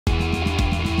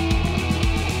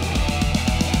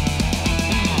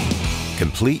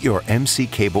Complete your MC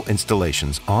cable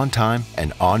installations on time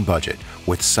and on budget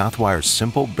with Southwire's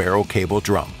SIMpull barrel cable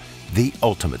drum, the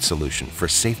ultimate solution for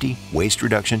safety, waste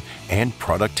reduction, and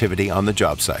productivity on the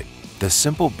job site. The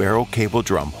SIMpull barrel cable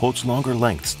drum holds longer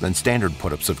lengths than standard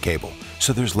put-ups of cable,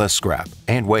 so there's less scrap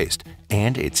and waste,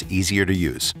 and it's easier to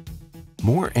use.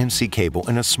 More MC cable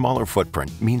in a smaller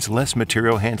footprint means less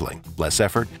material handling, less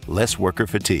effort, less worker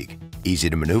fatigue.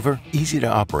 Easy to maneuver, easy to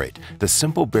operate, the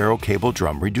SIMpull barrel cable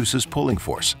drum reduces pulling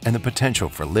force and the potential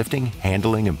for lifting,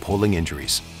 handling, and pulling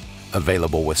injuries.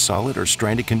 Available with solid or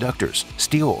stranded conductors,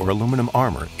 steel or aluminum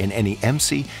armor in any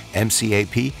MC,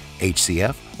 MCAP,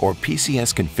 HCF, or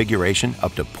PCS configuration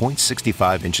up to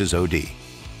 0.65 inches OD.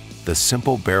 The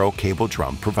SIMpull barrel cable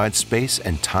drum provides space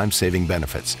and time-saving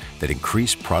benefits that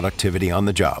increase productivity on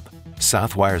the job.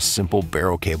 Southwire's SIMpull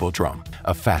barrel cable drum,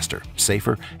 a faster,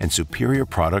 safer, and superior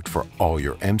product for all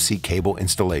your MC cable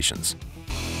installations.